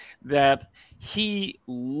comment that he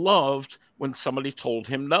loved when somebody told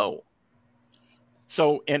him no.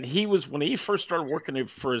 So, and he was, when he first started working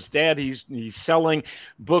for his dad, he's selling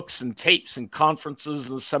books and tapes and conferences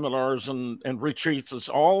and seminars and retreats, and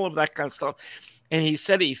all of that kind of stuff. And he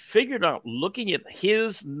said he figured out, looking at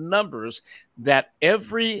his numbers, that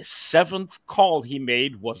every seventh call he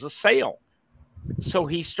made was a sale. So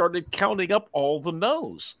he started counting up all the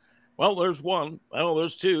no's. Well, there's one. Well,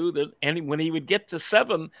 there's two. And when he would get to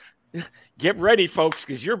 7, get ready, folks,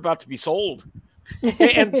 because you're about to be sold.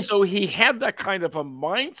 And so he had that kind of a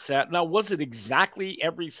mindset. Now, was it exactly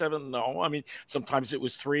every 7? No. I mean, sometimes it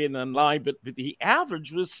was 3 and then 9, but the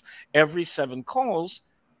average was every 7 calls,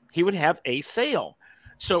 he would have a sale.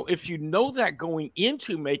 So if you know that going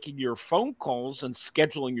into making your phone calls and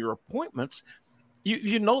scheduling your appointments,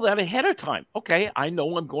 you know that ahead of time. Okay, I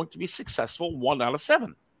know I'm going to be successful 1 out of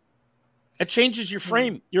 7. It changes your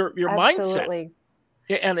frame, your mindset.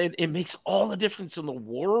 And it makes all the difference in the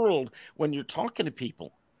world when you're talking to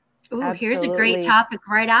people. Ooh, here's a great topic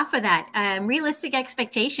right off of that. Realistic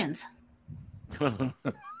expectations.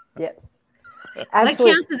 Yes. Absolutely.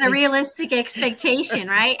 What counts as a realistic expectation,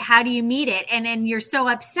 right? How do you meet it? And then you're so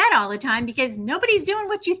upset all the time because nobody's doing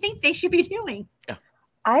what you think they should be doing. Yeah.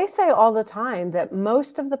 I say all the time that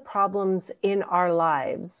most of the problems in our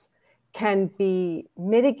lives can be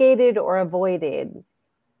mitigated or avoided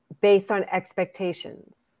based on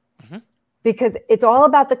expectations. Mm-hmm. Because it's all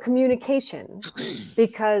about the communication.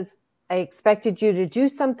 Because I expected you to do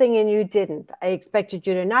something and you didn't. I expected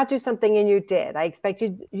you to not do something and you did. I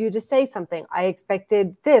expected you to say something. I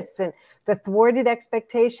expected this, and the thwarted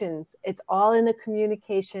expectations. It's all in the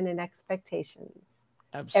communication and expectations.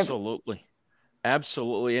 Absolutely.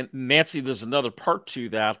 Absolutely. And Nancy, there's another part to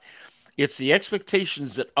that. It's the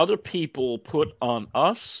expectations that other people put on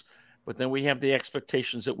us, but then we have the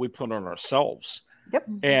expectations that we put on ourselves. Yep.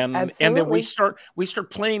 And then we start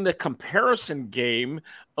playing the comparison game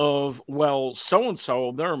of, well,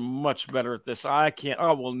 so-and-so, they're much better at this. I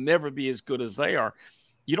will never be as good as they are.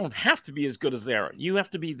 You don't have to be as good as they are. You have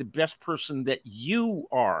to be the best person that you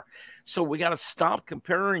are. So we got to stop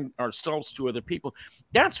comparing ourselves to other people.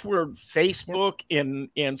 That's where Facebook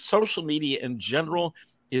and social media in general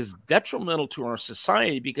is detrimental to our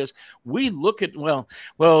society, because we look at, well,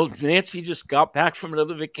 Nancy just got back from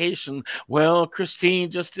another vacation. Well, Christine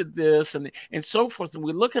just did this and so forth. And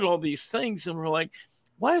we look at all these things and we're like,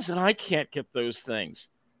 why is it I can't get those things?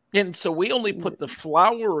 And so we only put the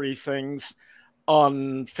flowery things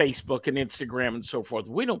on Facebook and Instagram and so forth.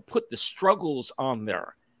 We don't put the struggles on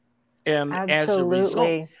there. And as a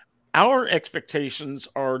result, our expectations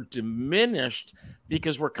are diminished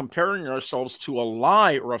because we're comparing ourselves to a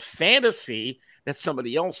lie or a fantasy that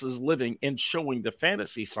somebody else is living and showing the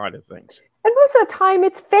fantasy side of things. And most of the time,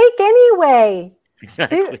 it's fake anyway.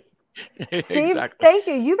 Exactly. Steve, exactly. Thank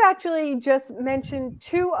you. You've actually just mentioned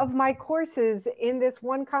 2 of my courses in this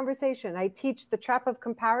one conversation. I teach the trap of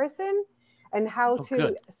comparison and how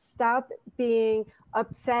to stop being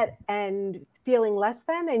upset and feeling less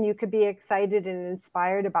than, and you could be excited and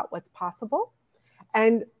inspired about what's possible.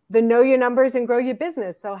 And the know your numbers and grow your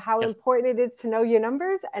business. So how important it is to know your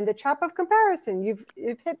numbers, and the trap of comparison. You've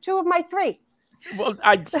hit 2 of my 3. Well,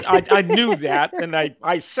 I knew that, and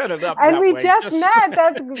I set it up. And that we way. just met.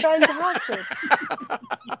 That's fantastic.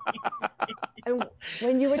 And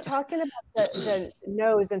when you were talking about the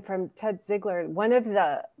no's, and from Ted Ziglar, one of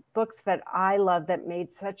the books that I love that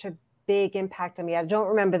made such a big impact on me, I don't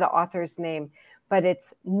remember the author's name, but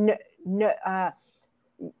it's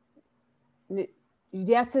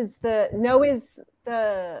yes is the no is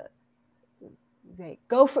the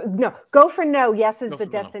go for no, yes is the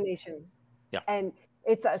destination. No. Yeah. And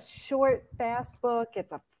it's a short, fast book.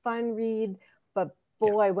 It's a fun read, but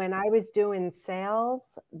boy, when I was doing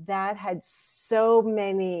sales, that had so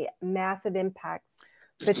many massive impacts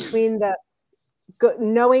between the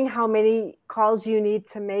knowing how many calls you need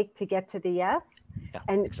to make to get to the yes,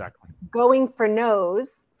 and going for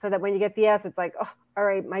no's, so that when you get the yes, it's like, oh, all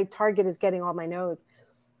right, my target is getting all my no's.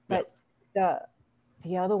 But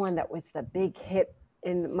the other one that was the big hit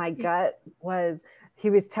in my gut was, he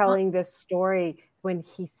was telling this story when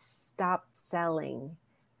he stopped selling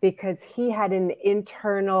because he had an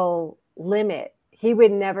internal limit. He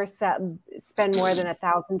would never spend more than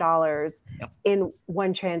 $1,000 in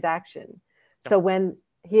one transaction. So when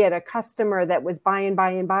he had a customer that was buying.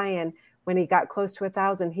 When he got close to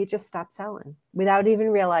 1,000, he just stopped selling without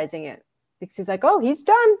even realizing it, because he's like, oh, he's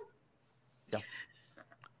done. Yeah.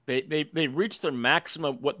 They reached their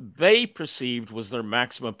maximum, what they perceived was their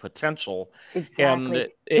maximum potential. Exactly.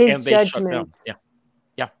 And they shut down.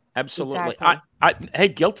 Yeah, absolutely. Exactly. Hey,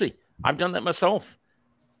 guilty. I've done that myself.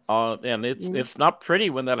 And it's not pretty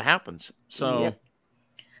when that happens. So. Yep.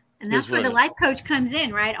 And that's where the life coach comes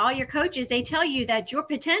in, right? All your coaches, they tell you that your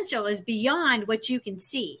potential is beyond what you can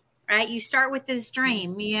see, right? You start with this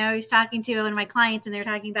dream. I was talking to one of my clients, and they're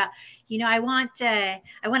talking about, I want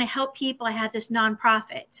to help people. I have this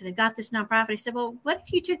nonprofit. So they've got this nonprofit. I said, well, what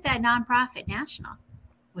if you took that nonprofit national?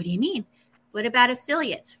 What do you mean? What about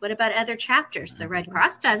affiliates? What about other chapters? The Red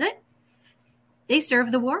Cross does it. They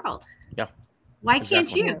serve the world. Yeah. Why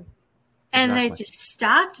can't you? And they just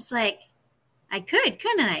stopped. It's like, I couldn't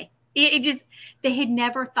I? It just, they had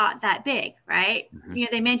never thought that big, right? Mm-hmm.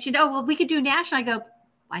 They mentioned, oh, well, we could do national. I go,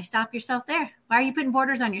 why stop yourself there? Why are you putting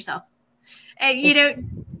borders on yourself?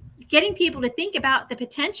 And, getting people to think about the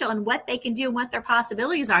potential and what they can do and what their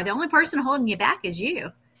possibilities are. The only person holding you back is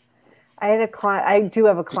you. I do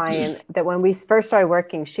have a client that when we first started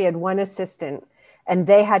working, she had one assistant, and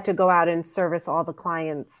they had to go out and service all the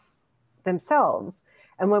clients themselves.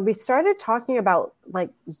 And when we started talking about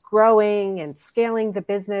like growing and scaling the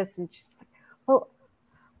business, and she's like, well,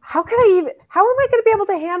 how am I going to be able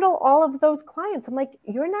to handle all of those clients? I'm like,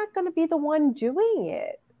 you're not going to be the one doing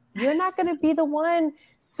it. You're not going to be the one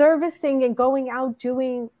servicing and going out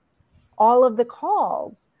doing all of the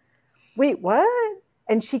calls. Wait, what?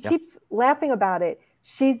 And she keeps laughing about it.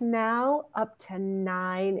 She's now up to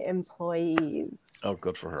 9 employees. Oh,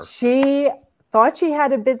 good for her. She thought she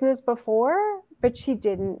had a business before, but she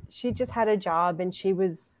didn't. She just had a job, and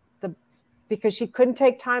because she couldn't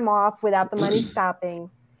take time off without the money stopping.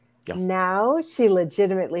 Yeah. Now she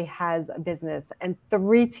legitimately has a business and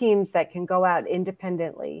 3 teams that can go out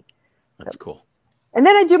independently. That's cool. And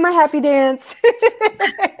then I do my happy dance.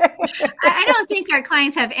 I don't think our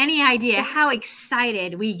clients have any idea how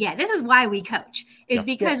excited we get. This is why we coach,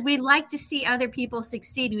 because we like to see other people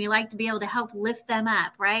succeed, and we like to be able to help lift them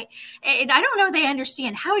up, right? And I don't know if they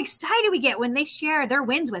understand how excited we get when they share their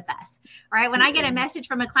wins with us, right? When I get a message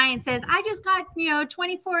from a client says, I just got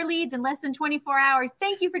 24 leads in less than 24 hours.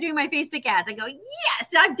 Thank you for doing my Facebook ads. I go,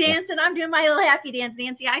 yes, I'm dancing. I'm doing my little happy dance,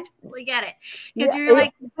 Nancy. I totally get it. Because you're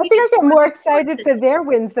like, I think I get more excited for their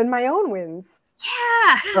wins than my own wins.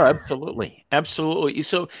 Yeah. Oh, absolutely. Absolutely.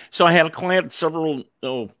 So I had a client several,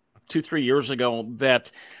 2-3 years ago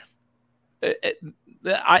that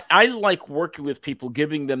I like working with people,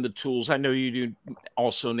 giving them the tools. I know you do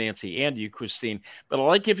also, Nancy, and you, Christine, but I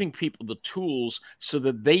like giving people the tools so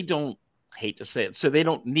that they don't, hate to say it, so they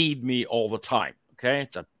don't need me all the time. Okay.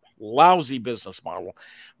 It's a lousy business model,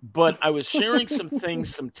 but I was sharing some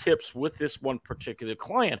things, some tips with this one particular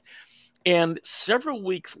client. And several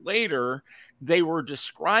weeks later, they were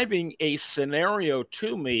describing a scenario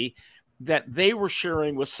to me that they were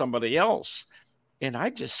sharing with somebody else. And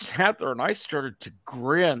I just sat there and I started to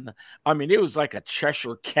grin. I mean, it was like a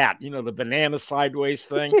Cheshire cat, the banana sideways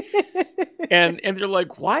thing. and they're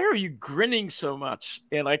like, why are you grinning so much?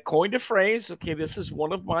 And I coined a phrase. Okay, this is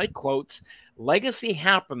one of my quotes. Legacy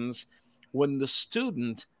happens when the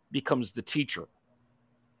student becomes the teacher.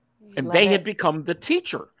 And they had become the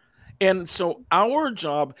teacher. And so our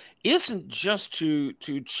job isn't just to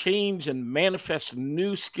change and manifest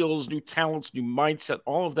new skills, new talents, new mindset,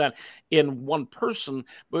 all of that in one person,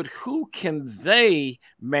 but who can they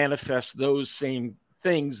manifest those same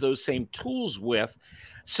things, those same tools with,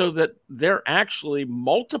 so that they're actually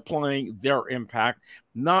multiplying their impact,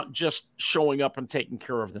 not just showing up and taking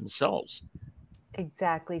care of themselves.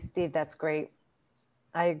 Exactly, Steve. That's great.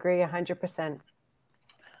 I agree 100%.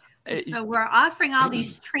 So we're offering all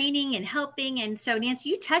these training and helping. And so, Nancy,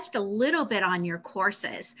 you touched a little bit on your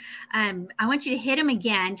courses. I want you to hit them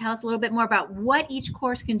again. Tell us a little bit more about what each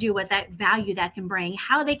course can do, what that value that can bring,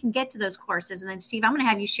 how they can get to those courses. And then, Steve, I'm going to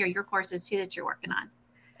have you share your courses too that you're working on.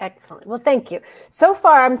 Excellent. Well, thank you. So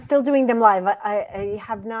far, I'm still doing them live. I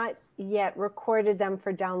have not yet recorded them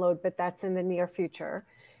for download, but that's in the near future.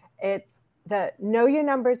 It's the Know Your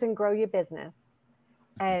Numbers and Grow Your Business.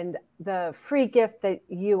 And the free gift that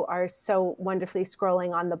you are so wonderfully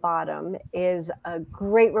scrolling on the bottom is a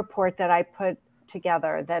great report that I put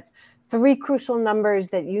together. That's 3 crucial numbers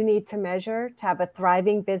that you need to measure to have a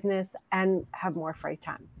thriving business and have more free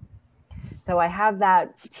time. So I have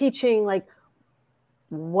that teaching, like,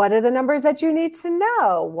 what are the numbers that you need to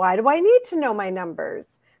know? Why do I need to know my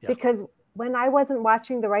numbers? Yeah. Because when I wasn't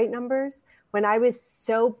watching the right numbers, when I was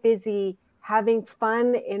so busy having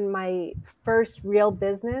fun in my first real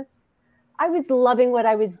business, I was loving what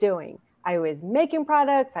I was doing. I was making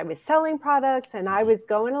products, I was selling products, and I was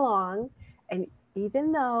going along. And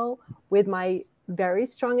even though with my very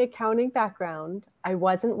strong accounting background, I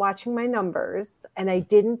wasn't watching my numbers and I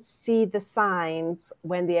didn't see the signs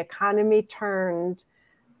when the economy turned,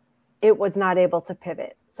 it was not able to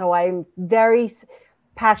pivot. So I'm very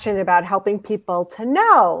passionate about helping people to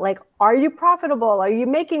know, like, are you profitable? Are you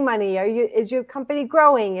making money? Is your company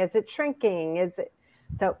growing? Is it shrinking?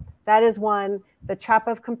 So that is one. The trap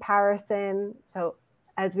of comparison. So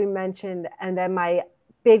as we mentioned, and then my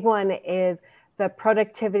big one is the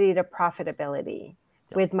productivity to profitability.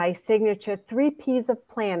 Yep. With my signature 3 P's of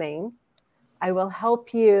planning, I will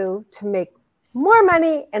help you to make more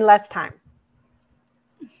money in less time.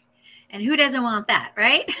 And who doesn't want that,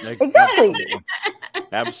 right? Exactly.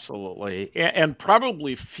 Absolutely. And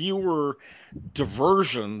probably fewer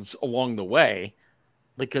diversions along the way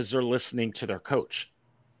because they're listening to their coach.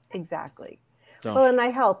 Exactly. So. Well, and I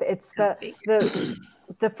help. It's the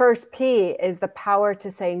first P is the power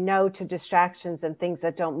to say no to distractions and things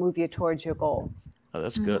that don't move you towards your goal. Oh,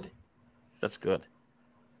 that's good. That's good.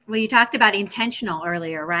 Well, you talked about intentional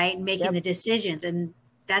earlier, right? Making the decisions, and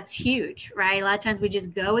that's huge, right? A lot of times we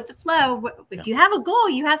just go with the flow. If you have a goal,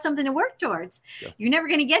 you have something to work towards. Yeah. You're never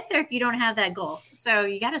going to get there if you don't have that goal. So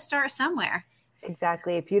you got to start somewhere.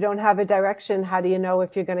 Exactly. If you don't have a direction, how do you know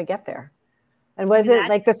if you're going to get there? And was it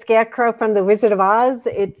like the scarecrow from the Wizard of Oz?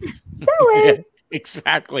 It's that way.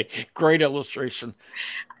 Exactly. Great illustration.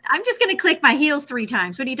 I'm just going to click my heels 3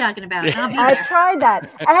 times. What are you talking about? I tried that.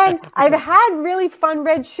 And I've had really fun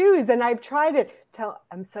red shoes and I've tried it.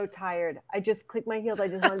 I'm so tired. I just click my heels. I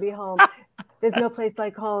just want to be home. There's no place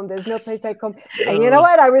like home. There's no place like home. And you know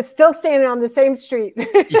what? I was still standing on the same street.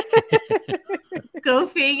 Go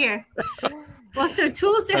figure. Well, so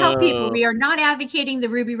tools to help people. We are not advocating the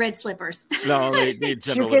ruby red slippers. No, they you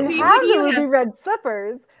can have the ruby red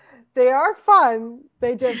slippers. They are fun.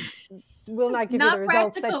 They just will not give you the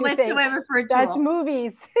results that you think. Not practical whatsoever for a tool. That's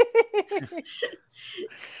movies.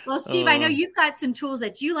 Well, Steve, I know you've got some tools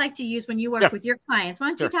that you like to use when you work with your clients. Why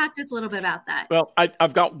don't you talk to us a little bit about that? Well,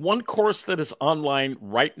 I've got one course that is online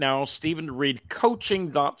right now, Stephen Reed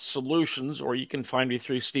Coaching.Solutions, or you can find me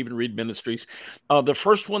through Stephen Reed Ministries. The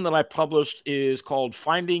first one that I published is called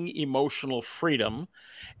Finding Emotional Freedom.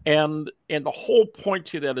 And the whole point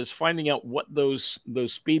to that is finding out what those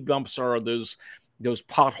speed bumps are, those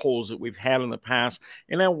potholes that we've had in the past.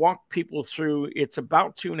 And I walk people through, it's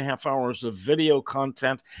about 2.5 hours of video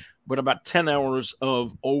content, but about 10 hours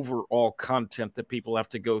of overall content that people have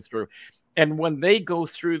to go through. And when they go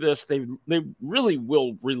through this, they really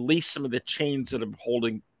will release some of the chains that are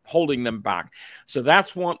holding them back. So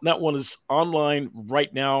that one is online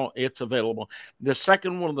right now. It's available. The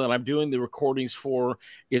second one that I'm doing the recordings for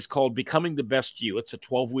is called Becoming the Best You. It's a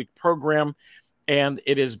 12-week program. And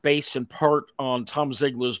it is based in part on Tom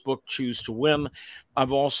Ziglar's book, Choose to Win.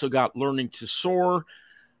 I've also got Learning to Soar.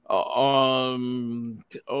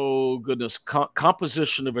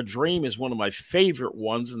 Composition of a Dream is one of my favorite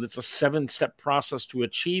ones. And it's a 7-step process to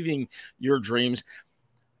achieving your dreams.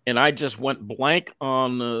 And I just went blank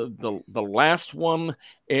on the last one.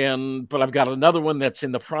 But I've got another one that's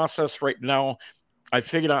in the process right now. I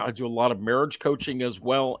figured out I do a lot of marriage coaching as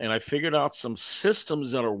well. And I figured out some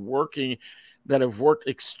systems that have worked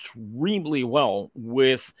extremely well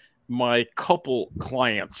with my couple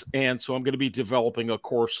clients. And so I'm going to be developing a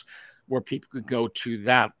course where people could go to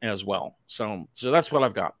that as well. So that's what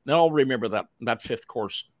I've got. Now I'll remember that 5th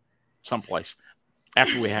course someplace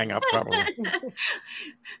after we hang up, probably.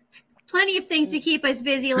 Plenty of things to keep us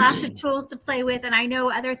busy, lots of tools to play with, and I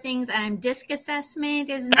know other things. DISC assessment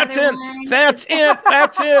is another one. That's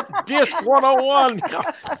it. DISC 101.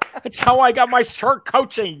 That's how I got my start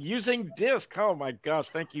coaching, using DISC. Oh my gosh.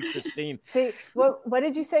 Thank you, Christine. See, what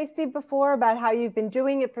did you say, Steve, before about how you've been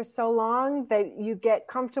doing it for so long that you get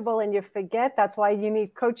comfortable and you forget? That's why you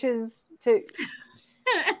need coaches to...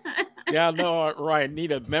 Yeah, no, right. I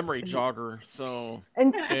need a memory jogger. So,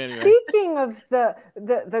 and anyway. Speaking of the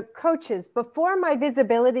coaches, before my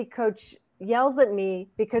visibility coach yells at me,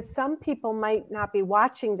 because some people might not be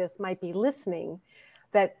watching this, might be listening,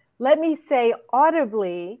 that let me say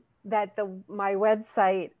audibly that my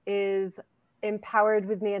website is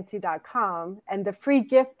empoweredwithnancy.com, and the free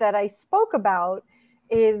gift that I spoke about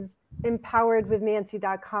is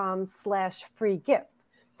empoweredwithnancy.com/free gift.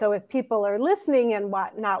 So if people are listening and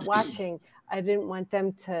not watching, I didn't want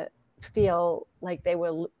them to feel like they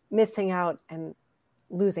were missing out and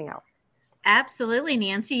losing out. Absolutely,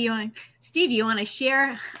 Nancy. Steve, you want to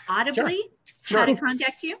share audibly how to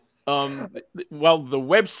contact you? Well,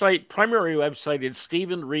 the primary website is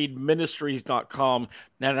StephenReedMinistries.com.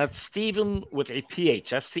 Now that's Stephen with a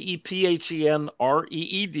PH,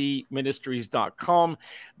 StephenReed Ministries.com.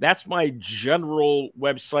 That's my general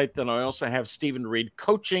website. Then I also have Stephen Reed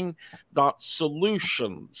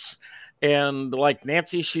Coaching.solutions. And like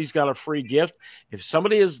Nancy, she's got a free gift. If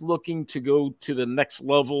somebody is looking to go to the next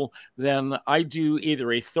level, then I do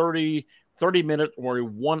either a 30-minute or a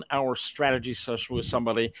 1-hour strategy session with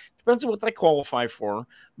somebody. Depends on what they qualify for,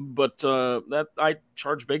 but that I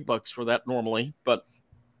charge big bucks for that normally. But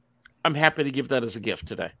I'm happy to give that as a gift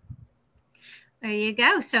today. There you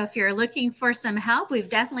go. So if you're looking for some help, we've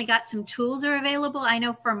definitely got some tools are available. I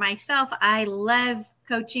know for myself, I love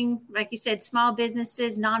coaching, like you said, small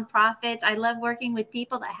businesses, nonprofits. I love working with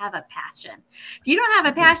people that have a passion. If you don't have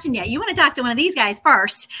a passion yet, you want to talk to one of these guys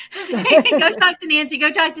first. Go talk to Nancy,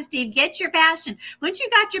 go talk to Steve, get your passion. Once you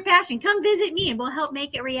got your passion, come visit me and we'll help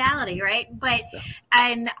make it reality, right? But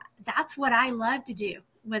that's what I love to do,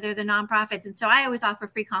 whether the nonprofits. And so I always offer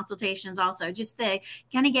free consultations also, just to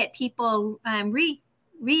kind of get people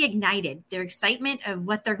reignited their excitement of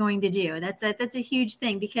what they're going to do. That's a huge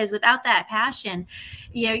thing, because without that passion,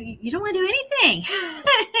 you don't want to do anything.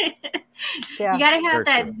 You got to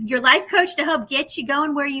have your life coach to help get you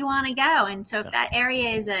going where you want to go. And so if that area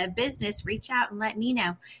is a business, reach out and let me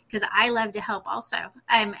know, because I love to help also.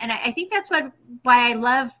 And I think that's why I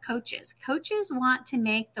love coaches. Coaches want to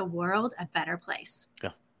make the world a better place.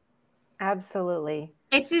 Yeah, absolutely.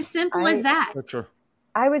 It's as simple as that. Sure.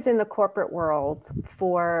 I was in the corporate world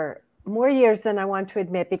for more years than I want to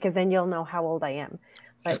admit, because then you'll know how old I am.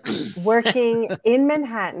 But working in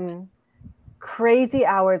Manhattan, crazy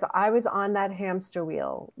hours. I was on that hamster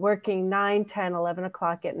wheel, working 9, 10, 11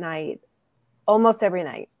 o'clock at night, almost every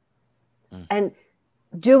night, and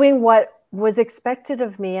doing what was expected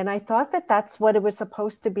of me. And I thought that that's what it was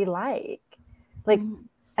supposed to be like.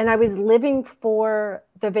 And I was living for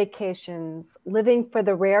the vacations, living for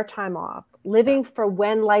the rare time off, living for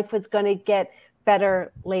when life was going to get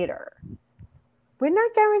better later. We're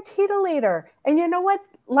not guaranteed a later. And you know what?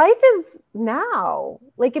 Life is now.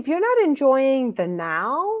 Like, if you're not enjoying the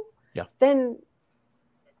now, then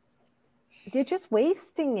you're just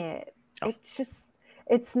wasting it.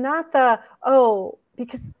 It's not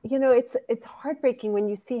because, it's heartbreaking when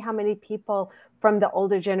you see how many people from the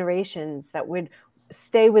older generations that would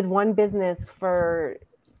stay with one business for,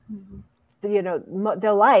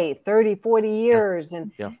 their life, 30, 40 years.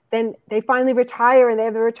 And then they finally retire and they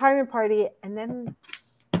have the retirement party, and then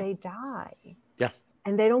they die. Yeah.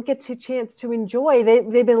 And they don't get a chance to enjoy.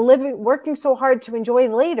 They've been working so hard to enjoy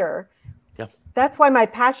later. Yeah. That's why my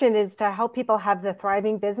passion is to help people have the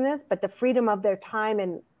thriving business, but the freedom of their time,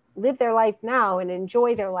 and live their life now and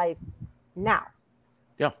enjoy their life now.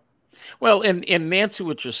 Yeah. Well, and Nancy,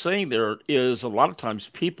 what you're saying there is, a lot of times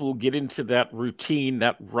people get into that routine,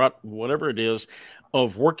 that rut, whatever it is,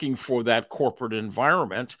 of working for that corporate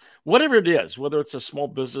environment, whatever it is, whether it's a small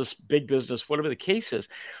business, big business, whatever the case is.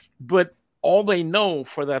 But all they know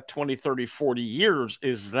for that 20, 30, 40 years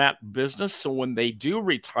is that business. So when they do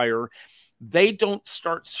retire, they don't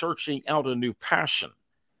start searching out a new passion.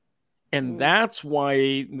 And that's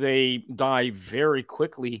why they die very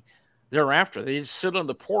quickly thereafter. They just sit on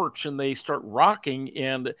the porch and they start rocking,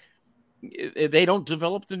 and they don't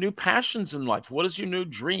develop the new passions in life. What is your new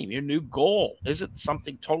dream, your new goal? Is it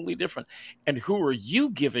something totally different? And who are you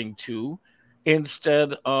giving to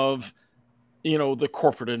instead of, the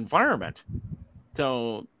corporate environment?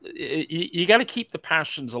 So you got to keep the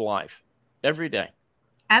passions alive every day.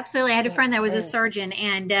 Absolutely. I had a friend that was a surgeon,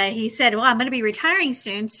 and he said, well, I'm going to be retiring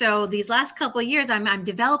soon. So these last couple of years, I'm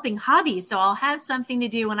developing hobbies. So I'll have something to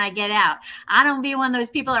do when I get out. I don't be one of those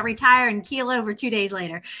people that retire and keel over 2 days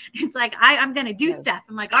lator. It's like, I'm going to do stuff.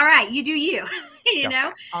 I'm like, all right, you do you,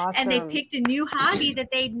 know, awesome. And they picked a new hobby that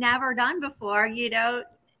they'd never done before,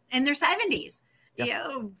 in their 70s.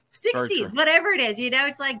 60s, whatever it is,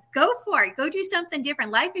 it's like, go for it. Go do something different.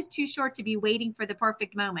 Life is too short to be waiting for the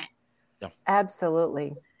perfect moment. Yeah.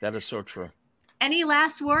 Absolutely. That is so true. Any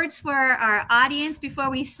last words for our audience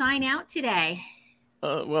before we sign out today?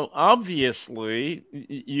 Well, obviously,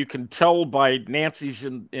 you can tell by Nancy's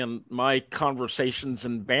and my conversations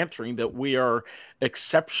and bantering that we are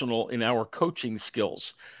exceptional in our coaching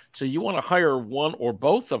skills. So you want to hire one or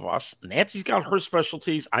both of us. Nancy's got her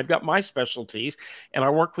specialties. I've got my specialties. And I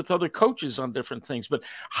work with other coaches on different things. But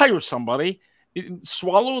hire somebody.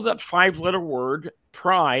 Swallow that 5-letter word,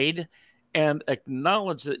 pride, and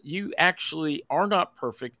acknowledge that you actually are not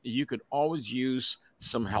perfect. You could always use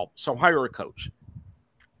some help. So hire a coach.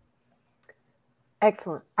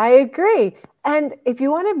 Excellent. I agree. And if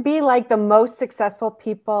you want to be like the most successful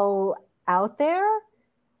people out there,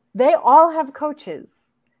 they all have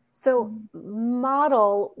coaches. So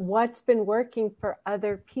model what's been working for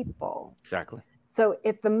other people. Exactly. So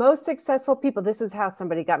if the most successful people, this is how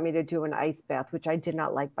somebody got me to do an ice bath, which I did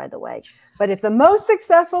not like, by the way. But if the most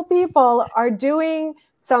successful people are doing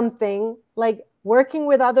something like working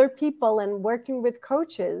with other people and working with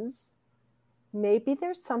coaches, maybe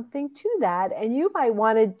there's something to that. And you might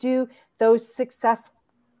want to do those success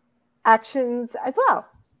actions as well.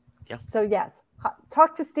 Yeah. So yes,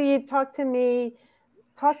 talk to Steve, talk to me,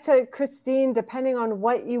 talk to Christine, depending on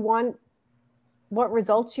what you want, what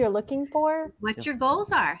results you're looking for. What your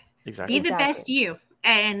goals are. Exactly. Be the best you.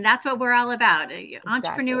 And that's what we're all about.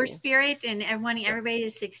 Entrepreneur spirit and wanting everybody to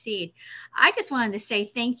succeed. I just wanted to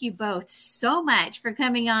say thank you both so much for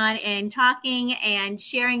coming on and talking and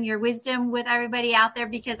sharing your wisdom with everybody out there,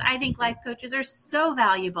 because I think life coaches are so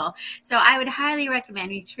valuable. So I would highly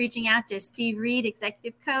recommend reaching out to Steve Reed,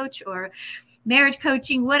 executive coach, or marriage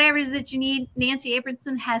coaching, whatever it is that you need. Nancy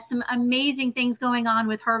Abramson has some amazing things going on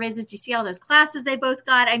with her business. You see all those classes they both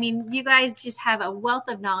got. I mean, you guys just have a wealth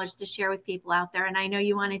of knowledge to share with people out there. And I know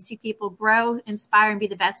you want to see people grow, inspire, and be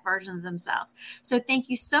the best versions of themselves. So thank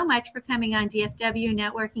you so much for coming on DFW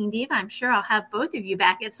Networking Diva. I'm sure I'll have both of you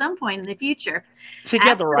back at some point in the future.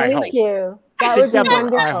 Together, I hope. Thank you. That would be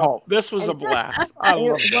wonderful. I hope. This was a blast. I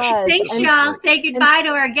love it. Thanks, y'all. Say goodbye to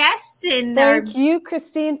our guests. And thank you,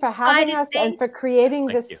 Christine, for having us and for creating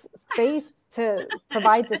this space to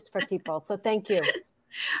provide this for people. So thank you.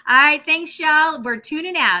 All right. Thanks, y'all. We're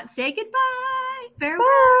tuning out. Say goodbye. Farewell.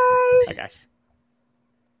 Bye. Bye, guys.